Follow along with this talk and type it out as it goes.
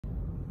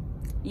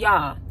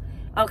Y'all,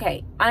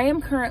 okay, I am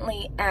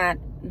currently at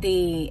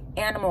the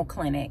animal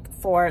clinic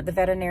for the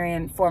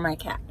veterinarian for my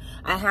cat.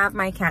 I have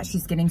my cat,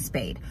 she's getting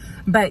spayed.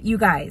 But you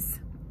guys,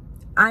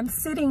 I'm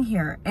sitting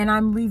here and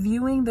I'm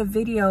reviewing the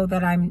video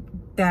that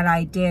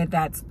I did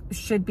that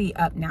should be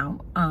up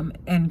now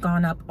and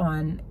gone up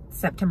on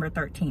September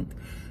 13th,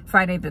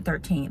 Friday the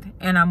 13th,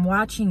 and I'm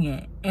watching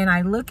it and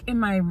I look in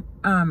my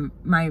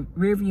my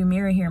rear view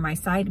mirror here, my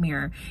side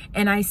mirror,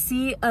 and I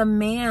see a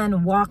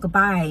man walk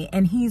by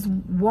and he's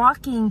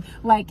walking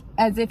like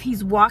as if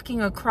he's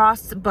walking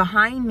across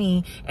behind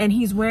me, and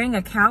he's wearing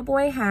a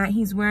cowboy hat,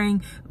 he's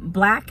wearing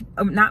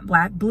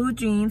blue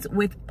jeans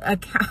with a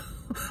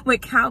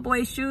with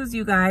cowboy shoes,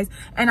 you guys.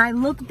 And I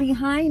look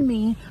behind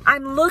me,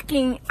 I'm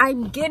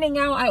getting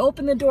out, I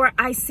open the door,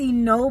 I see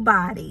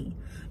nobody.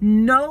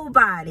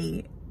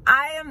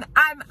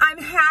 I'm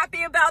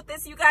happy about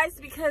this, you guys,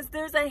 because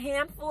there's a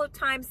handful of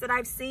times that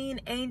I've seen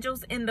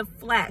angels in the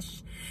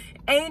flesh,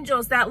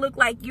 angels that look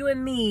like you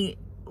and me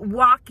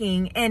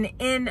walking and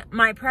in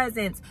my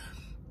presence,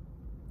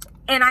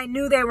 and I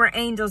knew they were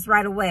angels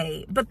right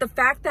away. But the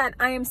fact that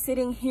I am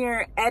sitting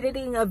here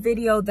editing a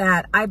video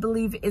that I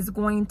believe is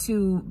going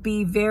to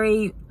be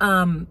very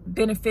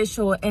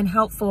beneficial and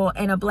helpful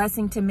and a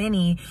blessing to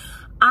many,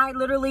 I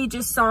literally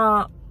just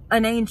saw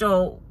an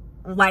angel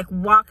like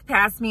walk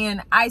past me,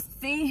 and I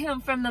see him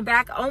from the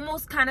back,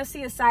 almost kind of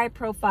see a side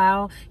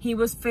profile. He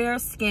was fair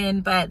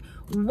skinned, but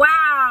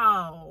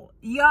wow,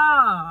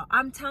 y'all,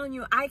 I'm telling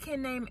you, I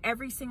can name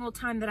every single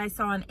time that I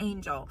saw an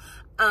angel.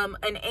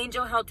 An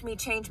angel helped me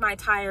change my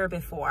tire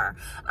before.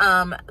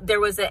 There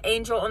was an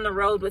angel on the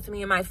road with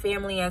me and my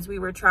family as we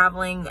were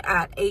traveling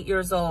at 8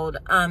 years old,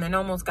 and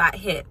almost got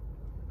hit.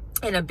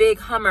 And a big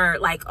Hummer,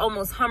 like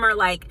almost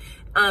Hummer-like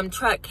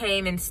truck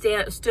came and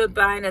stood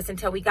behind us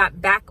until we got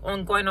back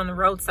on going on the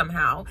road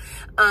somehow.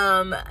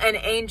 An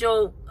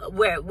angel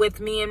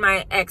with me and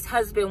my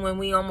ex-husband when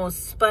we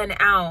almost spun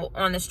out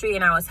on the street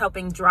and I was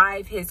helping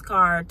drive his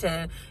car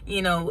to,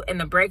 you know, and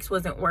the brakes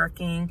wasn't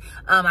working.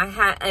 I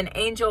had an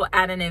angel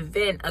at an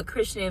event, a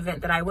Christian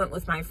event that I went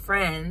with my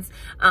friends.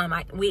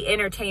 We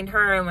entertained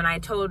her, and when I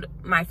told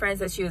my friends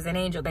that she was an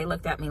angel, they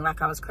looked at me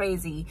like I was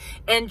crazy.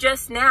 And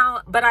just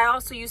now, but I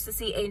also used to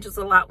see angels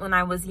a lot when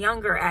I was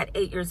younger at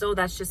 8 years old.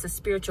 That's just a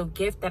spiritual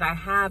gift that I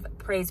have.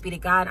 Praise be to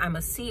God. I'm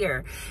a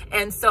seer.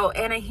 And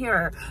a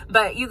hearer.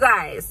 But you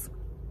guys,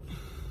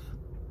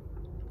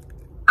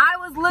 I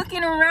was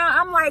looking around.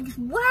 I'm like,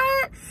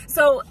 what?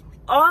 So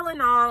all in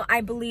all,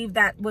 I believe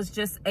that was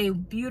just a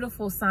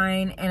beautiful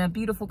sign and a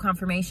beautiful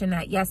confirmation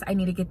that, yes, I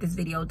need to get this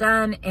video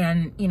done.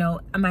 And, you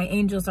know, my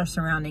angels are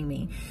surrounding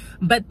me.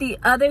 But the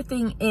other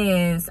thing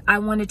is, I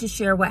wanted to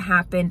share what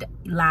happened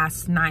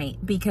last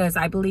night, because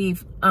I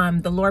believe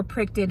the Lord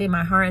pricked it in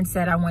my heart and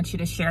said, I want you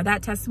to share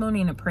that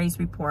testimony and a praise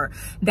report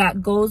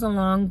that goes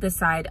along the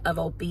side of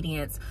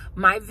obedience.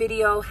 My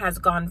video has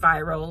gone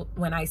viral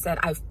when I said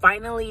I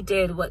finally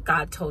did what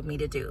God told me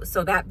to do.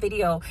 So that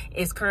video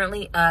is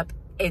currently up.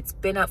 It's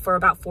been up for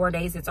about 4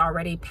 days. It's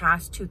already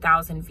past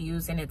 2,000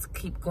 views and it's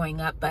keep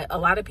going up. But a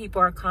lot of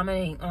people are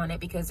commenting on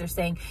it because they're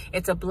saying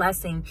it's a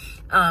blessing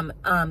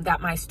that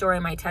my story,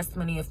 my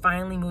testimony of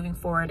finally moving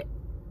forward,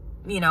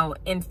 you know,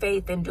 in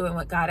faith and doing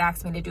what God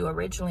asked me to do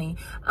originally,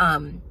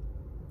 has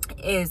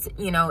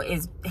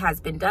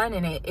been done,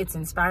 and it's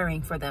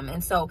inspiring for them.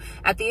 And so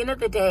at the end of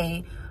the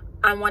day,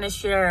 I want to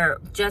share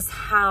just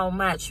how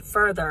much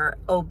further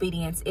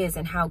obedience is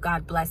and how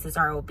God blesses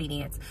our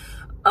obedience.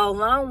 A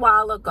long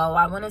while ago,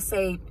 I want to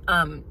say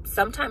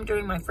sometime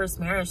during my first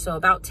marriage, so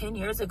about 10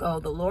 years ago,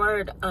 the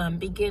Lord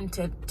began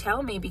to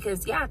tell me,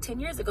 because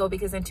 10 years ago,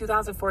 because in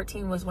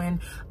 2014 was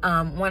when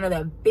one of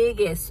the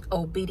biggest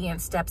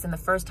obedience steps, and the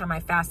first time I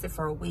fasted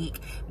for a week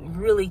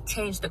really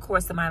changed the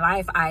course of my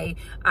life.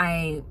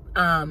 I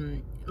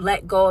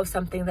let go of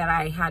something that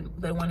I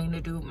had been wanting to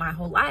do my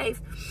whole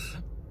life,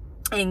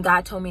 and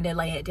God told me to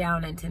lay it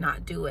down and to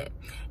not do it.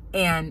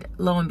 And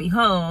lo and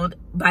behold,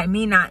 by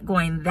me not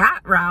going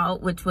that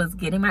route, which was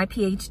getting my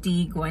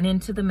PhD, going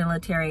into the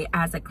military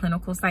as a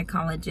clinical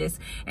psychologist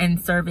and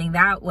serving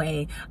that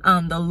way,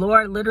 the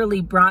Lord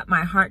literally brought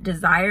my heart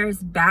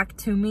desires back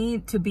to me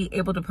to be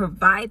able to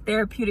provide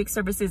therapeutic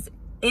services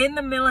in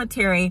the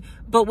military,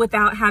 but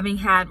without having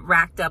had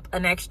racked up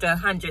an extra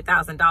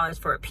 $100,000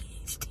 for a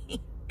PhD.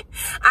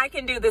 I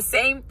can do the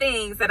same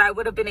things that I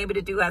would have been able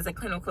to do as a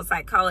clinical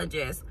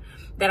psychologist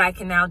that I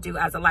can now do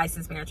as a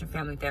licensed marriage and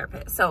family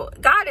therapist. So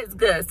God is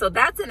good. So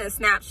that's in a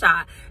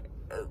snapshot.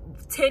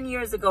 10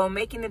 years ago,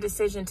 making the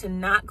decision to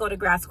not go to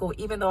grad school,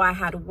 even though I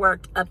had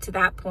worked up to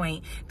that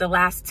point the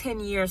last 10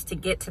 years to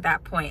get to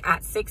that point.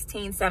 At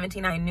 16,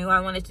 17, I knew I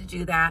wanted to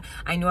do that.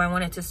 I knew I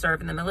wanted to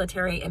serve in the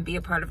military and be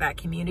a part of that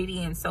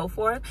community and so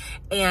forth.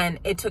 And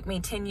it took me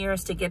 10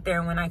 years to get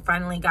there. When I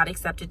finally got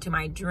accepted to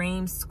my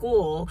dream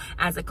school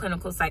as a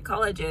clinical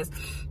psychologist,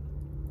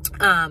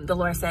 the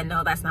Lord said,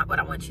 no, that's not what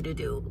I want you to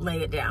do.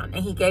 Lay it down.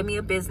 And he gave me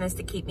a business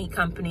to keep me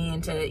company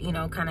and to, you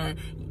know, kind of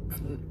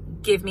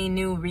give me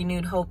new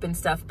renewed hope and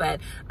stuff.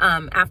 But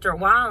after a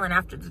while, and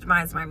after the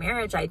demise of my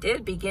marriage, I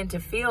did begin to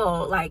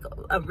feel like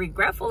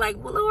regretful, like,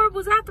 well, Lord,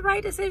 was that the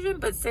right decision?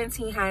 But since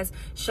he has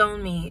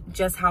shown me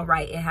just how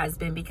right it has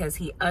been, because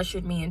he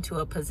ushered me into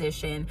a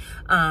position,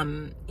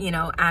 you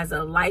know, as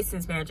a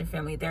licensed marriage and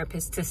family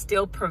therapist, to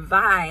still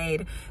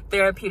provide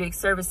therapeutic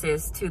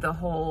services to the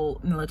whole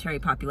military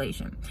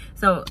population.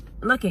 So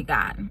look at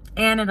God.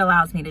 And it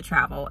allows me to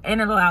travel,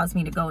 and it allows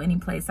me to go any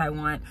place I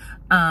want,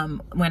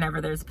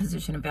 whenever there's a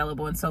position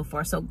available, and so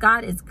forth. So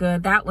God is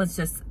good. That was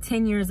just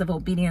 10 years of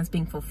obedience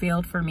being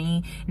fulfilled for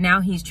me.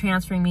 Now he's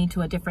transferring me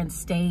to a different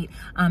state,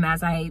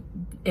 as I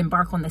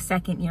embark on the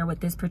second year with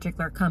this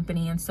particular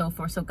company, and so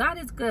forth. So God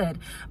is good.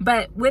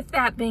 But with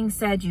that being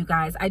said, you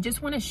guys, I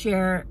just want to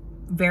share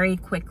very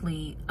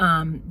quickly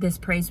this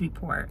praise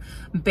report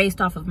based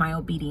off of my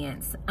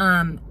obedience,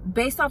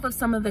 based off of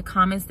some of the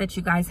comments that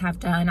you guys have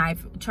done.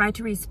 I've tried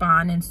to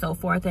respond and so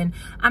forth, and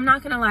I'm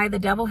not gonna lie, the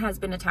devil has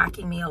been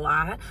attacking me a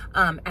lot,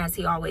 as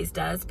he always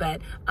does.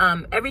 But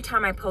every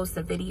time I post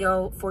a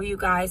video for you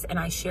guys and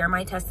I share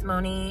my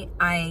testimony,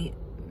 I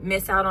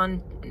miss out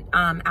on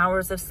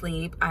hours of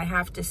sleep. I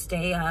have to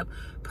stay up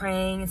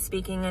praying and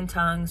speaking in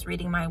tongues,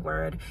 reading my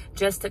word,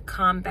 just to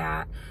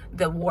combat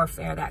the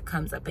warfare that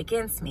comes up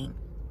against me.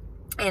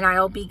 And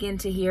I'll begin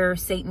to hear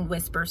Satan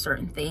whisper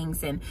certain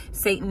things, and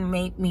Satan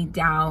make me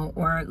doubt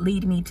or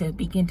lead me to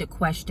begin to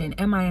question,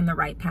 am I in the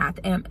right path?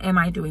 Am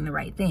I doing the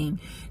right thing?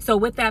 So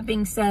with that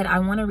being said, I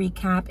want to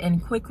recap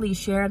and quickly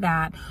share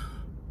that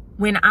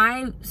when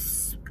I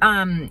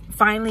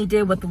finally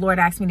did what the Lord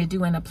asked me to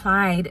do and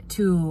applied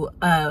to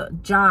a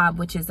job,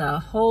 which is a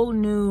whole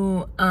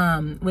new,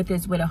 with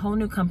a whole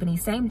new company,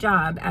 same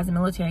job as a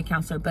military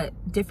counselor,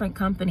 but different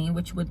company,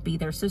 which would be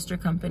their sister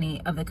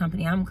company of the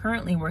company I'm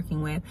currently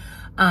working with,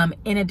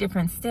 in a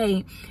different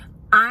state.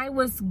 I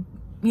was,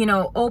 you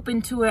know,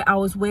 open to it. I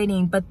was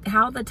waiting, but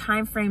how the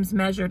time frames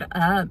measured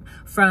up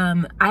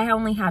from, I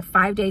only had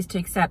 5 days to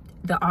accept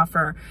the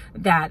offer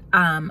that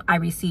I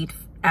received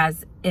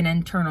as an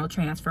internal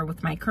transfer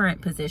with my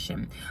current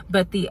position.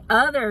 But the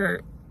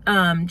other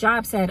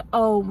job said,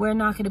 oh, we're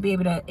not going to be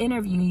able to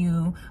interview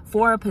you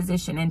for a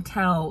position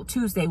until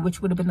Tuesday,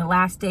 which would have been the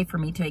last day for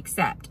me to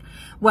accept.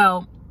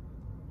 Well,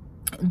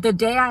 the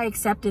day I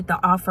accepted the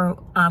offer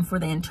for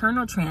the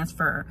internal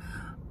transfer,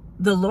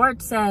 the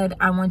Lord said,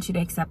 I want you to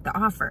accept the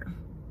offer.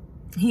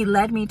 He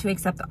led me to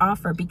accept the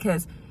offer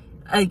because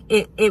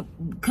it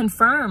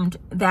confirmed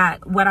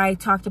that what I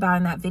talked about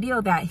in that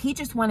video, that he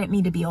just wanted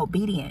me to be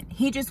obedient.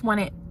 He just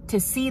wanted to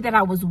see that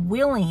I was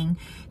willing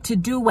to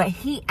do what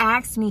he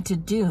asked me to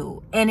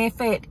do. And if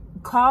it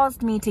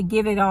caused me to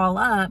give it all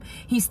up,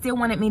 he still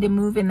wanted me to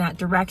move in that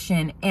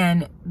direction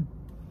and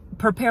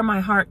prepare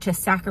my heart to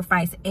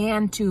sacrifice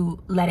and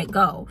to let it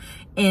go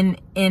in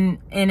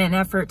an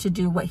effort to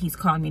do what he's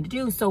called me to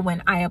do. So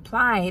when I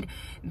applied,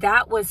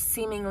 that was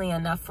seemingly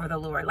enough for the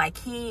Lord. Like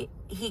he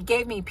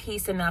gave me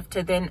peace enough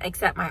to then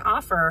accept my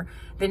offer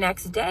the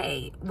next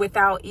day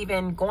without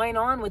even going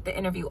on with the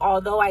interview.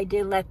 Although I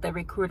did let the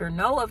recruiter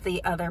know of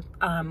the other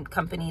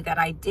company that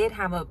I did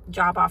have a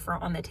job offer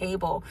on the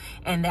table,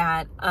 and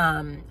that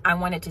I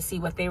wanted to see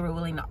what they were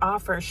willing to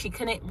offer. She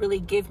couldn't really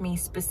give me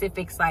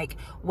specifics like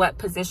what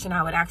position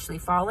I would actually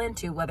fall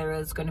into, whether it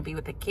was going to be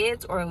with the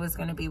kids or it was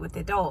going to be with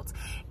adults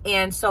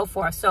and so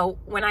forth. So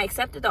when I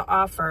accepted the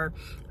offer,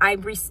 I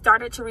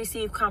started to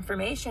receive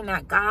confirmation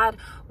that God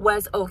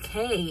was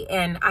okay,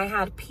 and I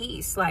had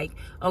peace. Like,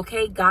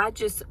 okay, God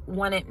just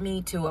wanted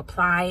me to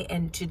apply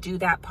and to do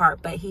that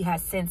part, but he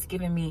has since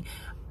given me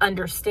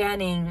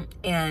understanding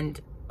and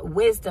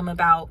wisdom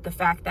about the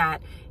fact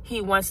that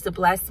he wants to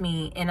bless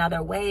me in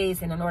other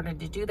ways, and in order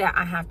to do that,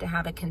 I have to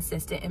have a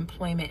consistent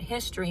employment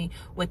history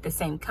with the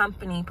same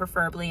company,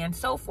 preferably, and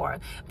so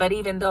forth. But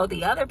even though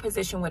the other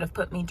position would have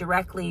put me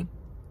directly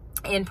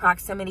in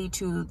proximity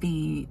to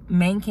the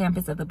main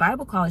campus of the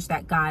Bible college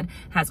that God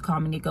has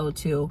called me to go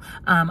to,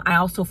 I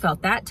also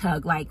felt that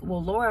tug, like,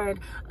 well, Lord,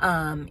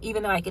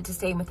 even though I get to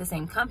stay with the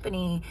same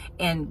company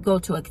and go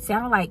to a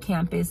satellite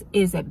campus,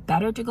 is it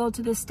better to go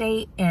to the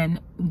state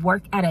and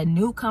work at a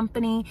new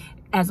company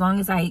as long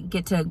as I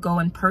get to go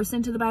in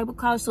person to the Bible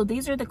college? So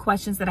these are the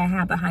questions that I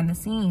have behind the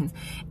scenes,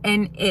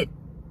 and it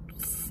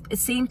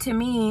seemed to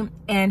me,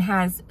 and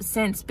has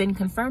since been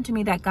confirmed to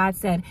me, that God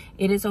said,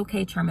 it is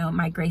okay, Charmel,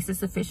 my grace is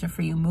sufficient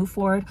for you. Move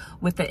forward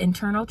with the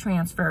internal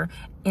transfer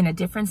in a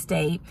different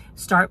state,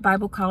 start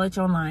Bible college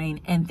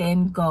online, and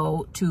then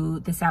go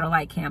to the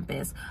satellite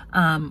campus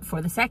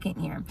for the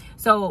second year.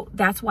 So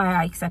that's why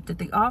I accepted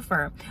the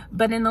offer.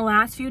 But in the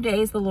last few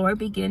days, the Lord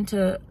began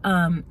to,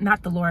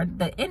 not the Lord,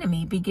 the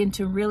enemy began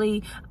to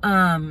really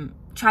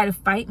try to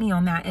fight me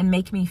on that and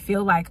make me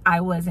feel like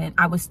I was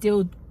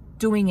still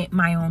doing it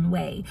my own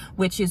way,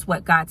 which is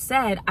what God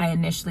said I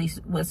initially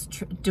was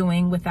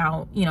doing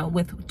without,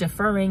 with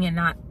deferring and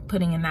not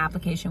putting in the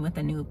application with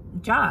a new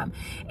job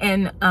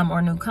and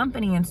or new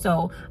company. And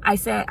so I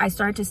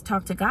started to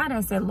talk to God, and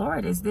I said,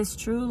 Lord, is this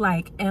true?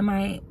 Like, am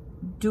I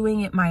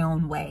doing it my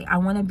own way. I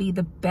want to be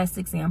the best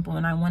example,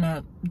 and I want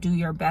to do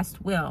your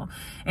best will.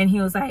 And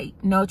he was like,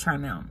 no,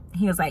 Charmel.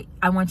 He was like,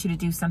 I want you to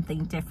do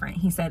something different.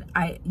 He said,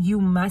 you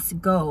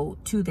must go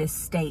to this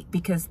state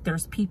because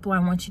there's people I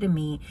want you to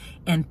meet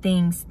and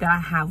things that I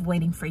have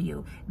waiting for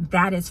you.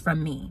 That is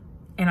from me.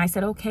 And I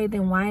said, okay,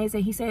 then why is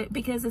it? He said,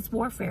 because it's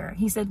warfare.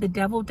 He said, the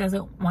devil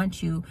doesn't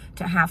want you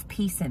to have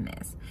peace in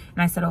this.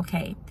 And I said,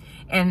 okay.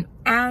 And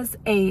as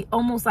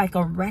almost like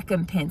a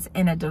recompense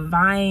and a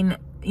divine,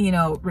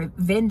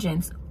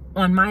 vengeance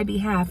on my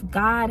behalf,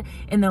 God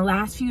in the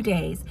last few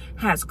days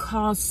has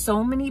caused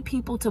so many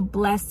people to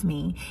bless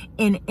me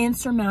in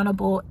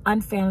insurmountable,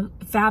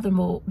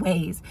 unfathomable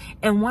ways.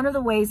 And one of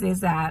the ways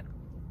is that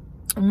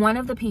one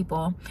of the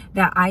people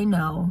that I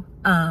know,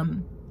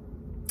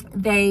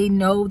 they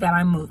know that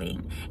I'm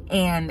moving,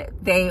 and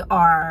they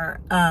are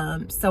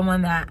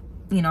someone that,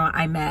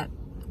 I met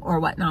or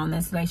whatnot on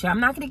this relationship. I'm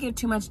not going to give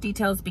too much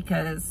details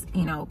because,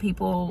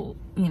 people,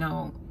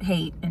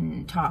 hate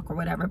and talk or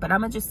whatever, but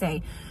I'm going to just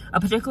say a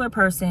particular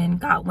person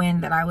got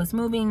wind that I was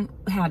moving,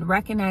 had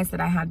recognized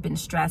that I had been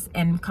stressed,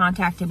 and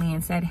contacted me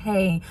and said,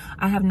 hey,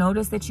 I have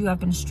noticed that you have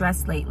been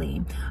stressed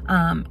lately,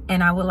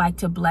 and I would like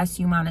to bless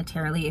you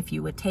monetarily if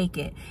you would take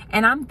it.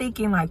 And I'm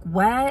thinking like,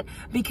 what?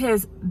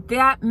 Because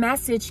that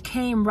message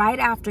came right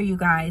after, you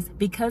guys,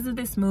 because of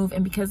this move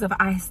and because of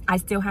I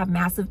still have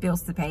massive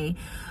bills to pay.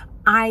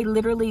 I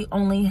literally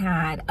only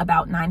had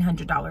about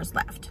 $900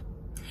 left,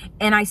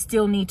 and I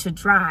still need to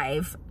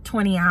drive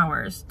 20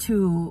 hours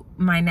to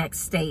my next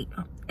state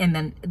and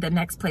then the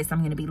next place I'm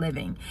going to be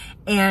living.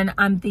 And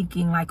I'm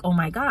thinking like, oh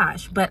my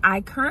gosh, but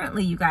I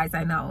currently, you guys,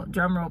 I know,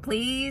 drum roll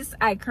please,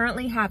 I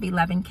currently have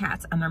 11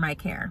 cats under my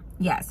care.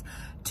 Yes,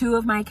 2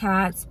 of my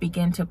cats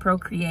began to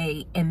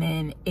procreate, and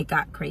then it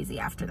got crazy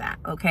after that.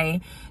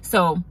 Okay,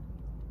 so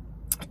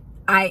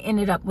I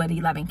ended up with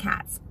 11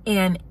 cats.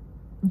 And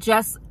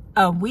just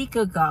a week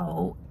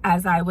ago,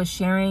 as I was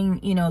sharing,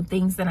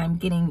 things that I'm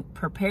getting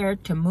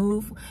prepared to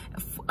move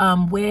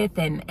with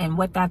and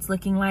what that's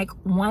looking like,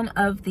 one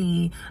of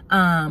the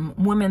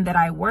women that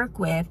I work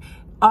with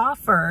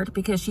offered,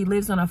 because she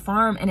lives on a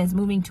farm and is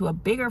moving to a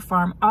bigger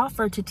farm,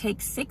 offered to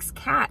take 6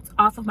 cats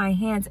off of my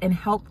hands and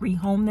help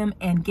rehome them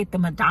and get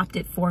them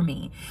adopted for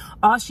me.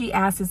 All she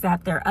asks is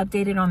that they're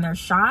updated on their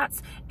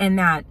shots, and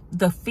that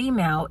the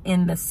female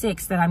in the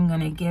 6 that I'm going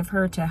to give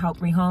her to help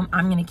rehome,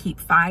 I'm going to keep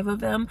 5 of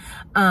them,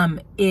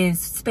 is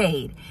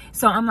spayed.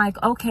 So I'm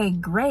like, okay,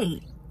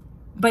 great.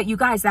 But you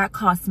guys, that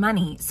costs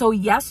money. So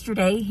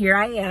yesterday, here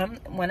I am.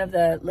 One of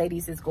the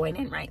ladies is going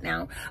in right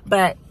now,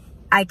 but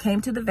I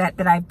came to the vet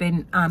that I've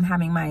been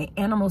having my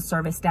animal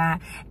serviced at,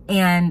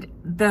 and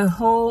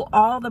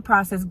all the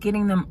process,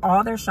 getting them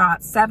all their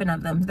shots, 7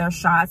 of them, their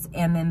shots,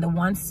 and then the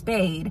 1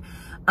 spayed,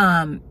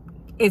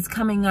 is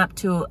coming up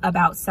to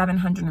about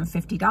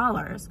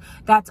 $750.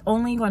 That's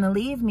only going to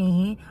leave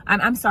me,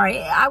 I'm sorry,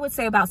 I would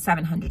say about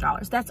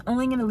 $700. That's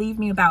only going to leave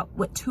me about,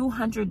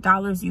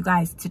 $200, you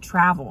guys, to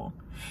travel.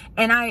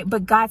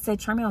 But God said,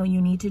 Charmel, you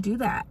need to do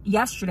that.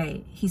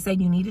 Yesterday, he said,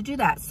 you need to do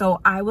that.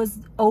 So I was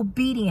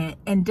obedient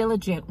and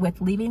diligent with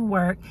leaving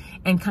work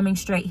and coming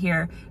straight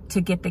here to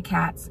get the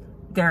cats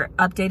their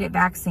updated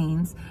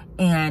vaccines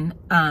and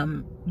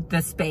the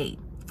spay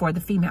for the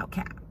female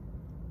cat.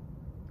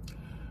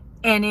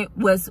 And it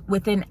was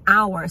within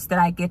hours that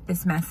I get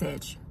this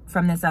message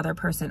from this other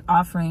person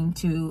offering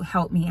to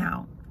help me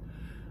out.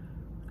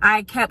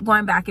 I kept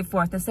going back and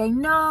forth and saying,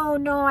 no,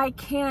 I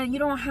can't. You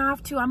don't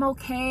have to. I'm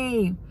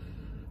okay.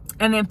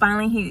 And then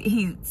finally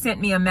he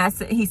sent me a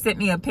message. He sent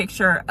me a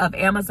picture of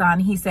Amazon.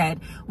 He said,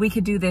 we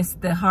could do this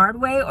the hard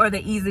way or the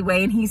easy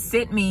way. And he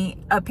sent me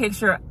a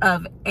picture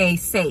of a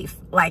safe,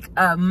 like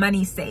a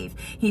money safe.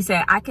 He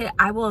said,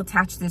 I will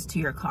attach this to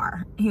your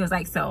car. He was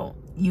like, so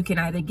you can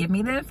either give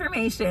me the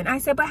information. I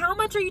said, but how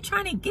much are you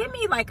trying to give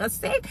me, like a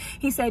safe?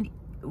 He said,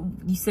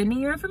 you send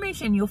me your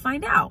information, you'll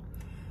find out.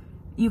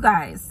 You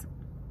guys,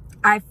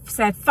 I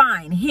said,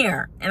 fine,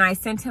 here. And I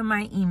sent him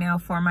my email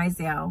for my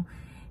Zelle.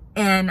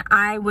 And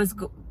I was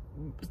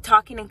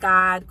talking to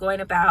God,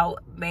 going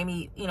about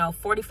maybe,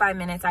 45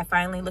 minutes. I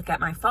finally look at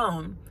my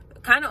phone,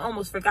 kind of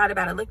almost forgot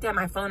about it. Looked at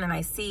my phone and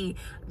I see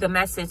the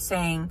message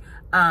saying,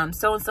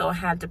 so-and-so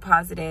had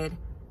deposited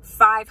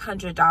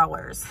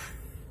 $500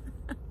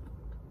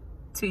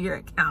 to your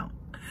account.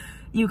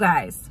 You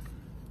guys,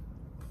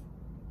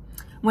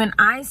 when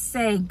I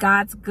say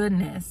God's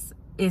goodness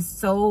is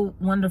so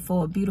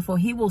wonderful, beautiful,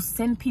 he will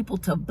send people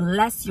to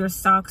bless your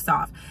socks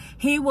off.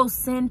 He will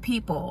send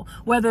people,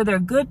 whether they're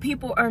good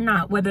people or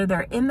not, whether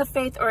they're in the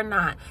faith or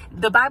not.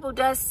 The Bible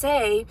does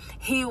say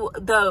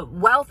the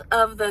wealth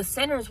of the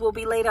sinners will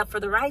be laid up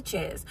for the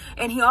righteous.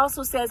 And he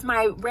also says,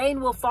 my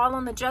rain will fall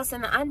on the just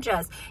and the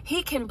unjust.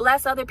 He can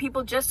bless other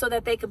people just so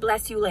that they could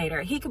bless you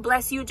later. He could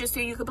bless you just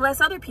so you could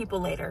bless other people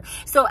later.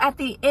 So at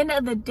the end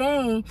of the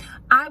day,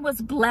 I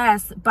was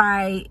blessed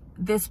by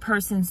this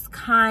person's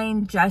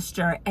kind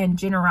gesture and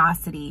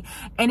generosity.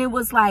 And it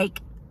was like,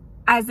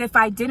 as if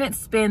I didn't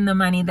spend the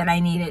money that I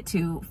needed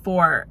to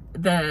for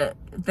the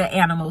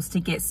animals to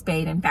get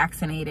spayed and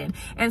vaccinated.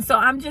 And so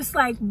I'm just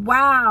like,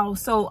 wow.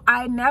 So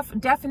I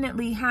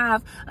definitely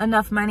have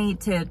enough money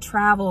to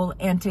travel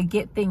and to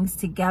get things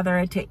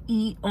together, to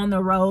eat on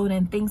the road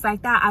and things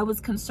like that. I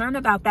was concerned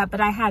about that, but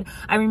I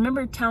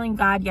remember telling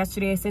God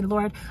yesterday, I said,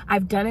 Lord,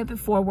 I've done it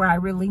before where I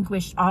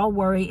relinquished all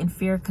worry and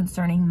fear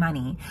concerning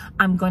money.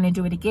 I'm going to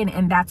do it again.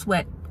 And that's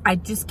what I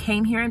just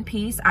came here in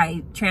peace.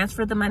 I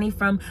transferred the money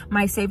from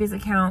my savings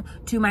account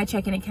to my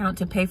checking account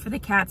to pay for the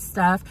cat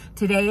stuff.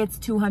 Today it's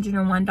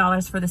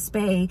 $201 for the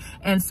spay.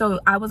 And so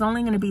I was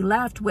only going to be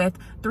left with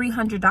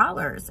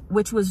 $300,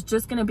 which was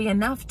just going to be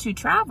enough to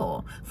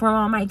travel for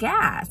all my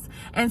gas.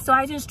 And so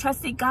I just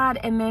trusted God.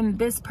 And then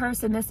this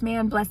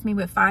man blessed me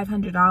with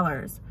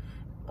 $500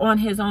 on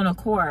his own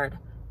accord.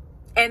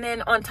 And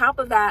then on top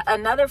of that,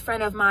 another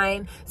friend of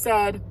mine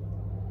said,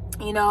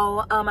 you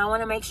know, I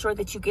want to make sure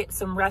that you get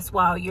some rest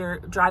while you're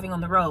driving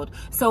on the road.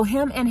 So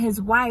him and his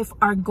wife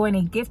are going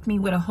to gift me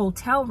with a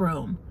hotel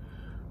room.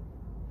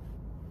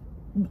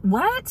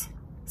 What?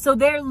 So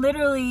they're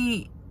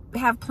literally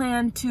have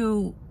planned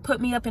to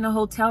put me up in a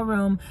hotel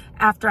room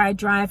after I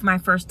drive my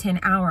first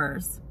 10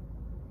 hours.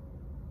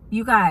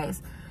 You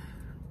guys,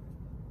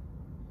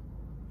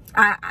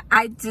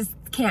 I just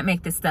can't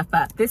make this stuff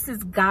up. This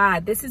is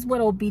God. This is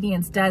what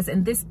obedience does.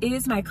 And this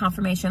is my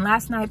confirmation.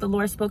 Last night, the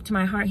Lord spoke to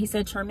my heart. He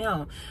said,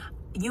 Charmel,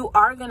 you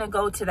are going to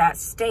go to that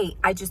state.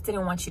 I just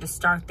didn't want you to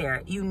start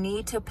there. You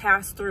need to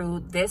pass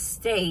through this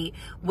state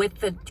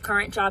with the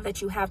current job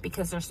that you have,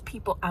 because there's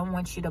people I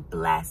want you to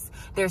bless.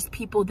 There's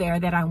people there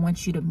that I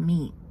want you to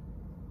meet.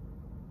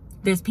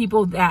 There's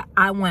people that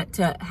I want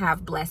to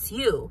have bless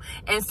you.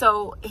 And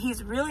so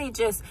he's really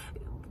just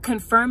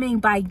confirming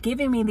by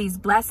giving me these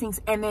blessings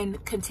and then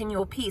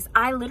continual peace.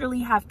 I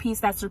literally have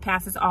peace that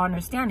surpasses all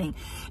understanding.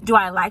 Do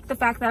I like the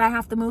fact that I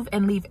have to move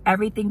and leave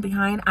everything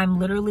behind? I'm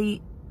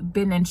literally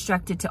been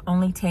instructed to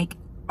only take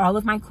all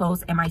of my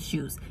clothes and my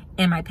shoes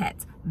and my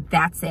pets.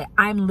 That's it.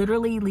 I'm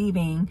literally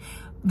leaving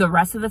the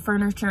rest of the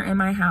furniture in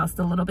my house,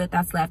 the little bit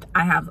that's left.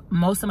 I have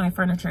most of my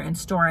furniture in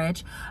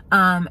storage,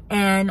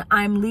 and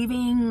I'm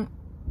leaving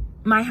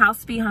my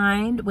house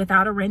behind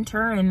without a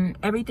renter and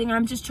everything.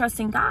 I'm just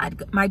trusting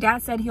God. My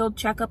dad said he'll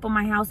check up on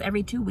my house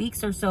every 2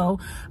 weeks or so.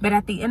 But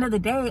at the end of the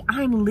day,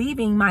 I'm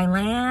leaving my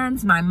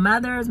lands, my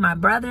mothers, my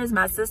brothers,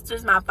 my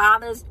sisters, my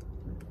fathers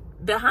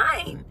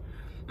behind.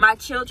 My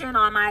children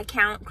on my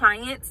account,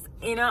 clients,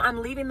 you know,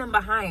 I'm leaving them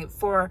behind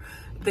for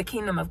the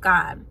kingdom of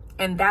God.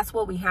 And that's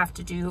what we have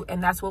to do.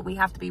 And that's what we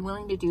have to be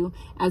willing to do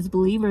as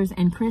believers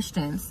and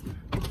Christians.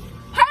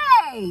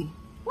 Hey,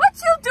 what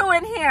you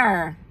doing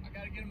here?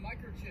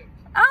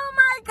 Oh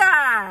my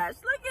gosh,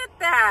 look at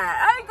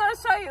that. I ain't gonna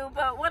show you,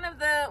 but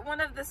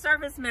one of the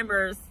service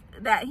members,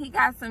 that he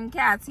got some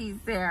cats, he's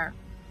there.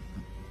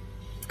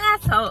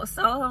 That's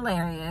so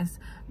hilarious.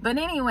 But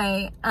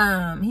anyway,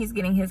 he's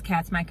getting his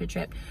cats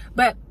microchipped.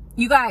 But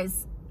you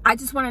guys, I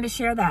just wanted to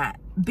share that.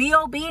 Be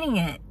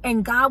obedient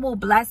and God will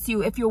bless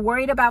you. If you're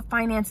worried about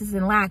finances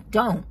and lack,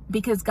 don't,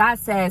 because God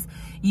says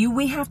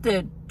we have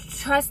to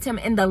trust him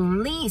in the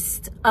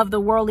least of the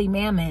worldly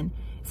mammon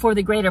for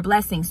the greater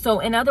blessing. So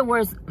in other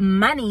words,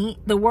 money,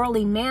 the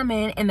worldly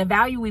mammon, and the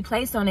value we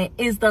place on it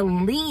is the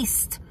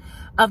least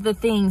of the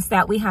things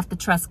that we have to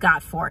trust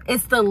God for.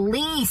 It's the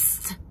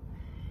least.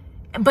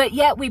 But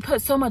yet we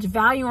put so much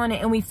value on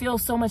it and we feel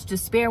so much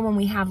despair when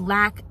we have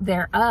lack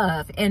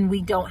thereof and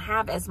we don't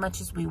have as much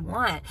as we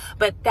want.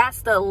 But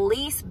that's the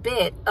least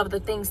bit of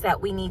the things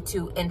that we need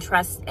to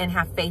entrust and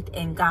have faith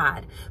in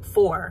God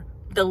for.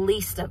 The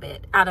least of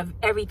it. Out of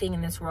everything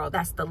in this world,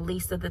 that's the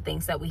least of the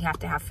things that we have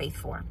to have faith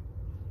for.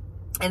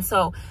 And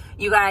so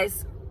you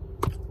guys,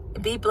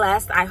 be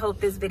blessed. I hope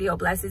this video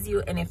blesses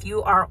you. And if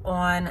you are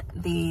on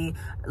the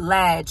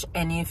ledge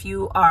and if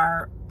you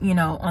are, you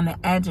know, on the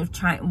edge of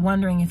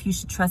wondering if you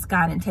should trust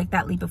God and take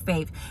that leap of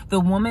faith, the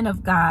woman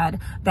of God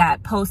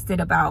that posted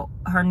about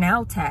her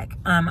nail tech,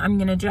 I'm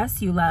going to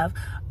address you, love.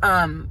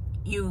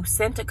 You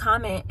sent a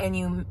comment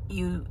and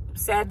you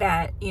said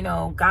that, you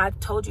know,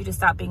 God told you to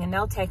stop being a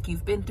nail tech.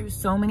 You've been through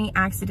so many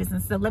accidents.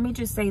 And so let me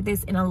just say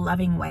this in a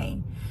loving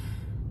way.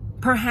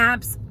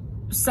 Perhaps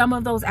some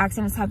of those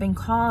accidents have been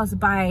caused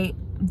by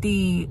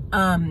the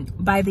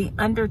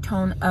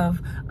undertone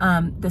of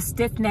the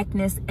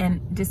stiff-neckedness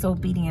and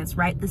disobedience,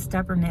 right? The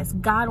stubbornness.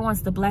 God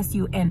wants to bless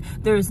you, and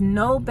there's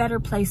no better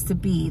place to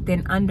be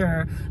than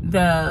under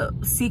the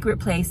secret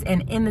place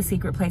and in the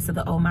secret place of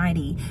the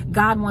Almighty.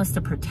 God wants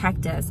to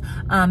protect us.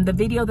 The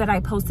video that I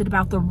posted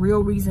about the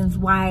real reasons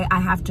why I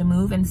have to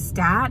move in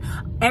stat,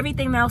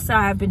 everything else that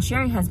I've been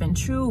sharing has been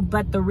true,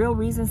 but the real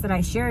reasons that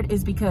I shared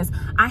is because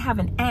I have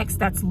an ex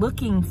that's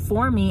looking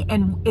for me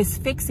and is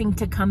fixing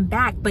to come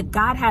back, but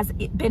God has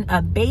been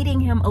abating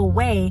him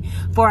away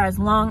for as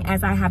long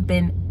as I have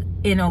been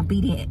in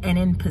obedient and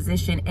in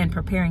position and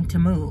preparing to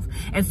move.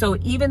 And so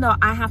even though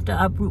I have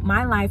to uproot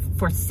my life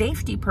for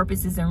safety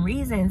purposes and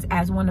reasons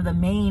as one of the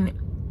main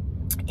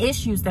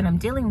issues that I'm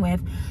dealing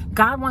with,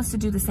 God wants to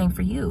do the same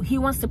for you. He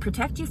wants to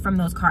protect you from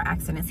those car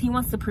accidents. He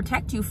wants to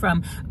protect you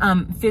from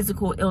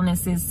physical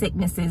illnesses,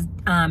 sicknesses,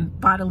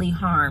 bodily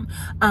harm.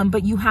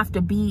 But you have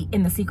to be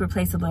in the secret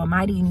place of the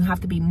Almighty, and you have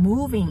to be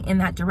moving in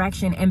that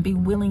direction and be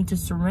willing to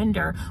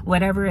surrender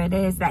whatever it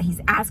is that He's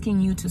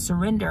asking you to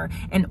surrender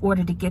in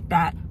order to get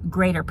that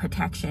greater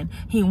protection.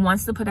 He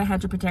wants to put a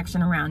hedge of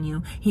protection around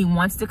you. He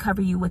wants to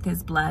cover you with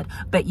His blood,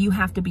 but you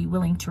have to be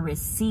willing to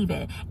receive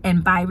it.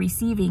 And by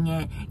receiving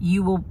it,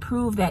 you will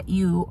prove that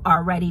you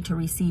are ready to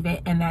receive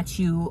it, and that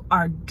you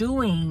are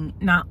doing,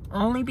 not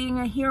only being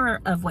a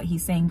hearer of what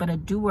He's saying, but a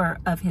doer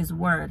of His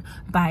word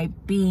by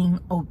being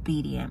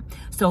obedient.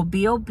 So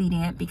be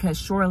obedient, because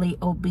surely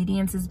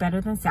obedience is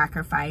better than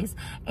sacrifice.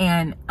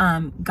 And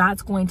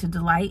God's going to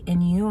delight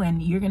in you,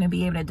 and you're going to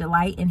be able to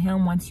delight in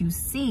Him once you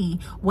see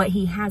what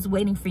He has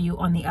waiting for you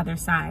on the other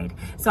side.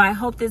 So I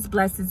hope this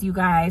blesses you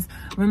guys.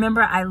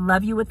 Remember, I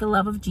love you with the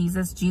love of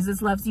Jesus.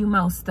 Jesus loves you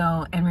most,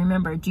 though. And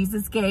remember,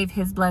 Jesus gave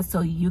His blood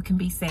so you can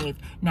be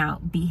saved. Now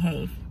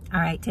behave.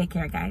 All right, take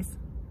care, guys.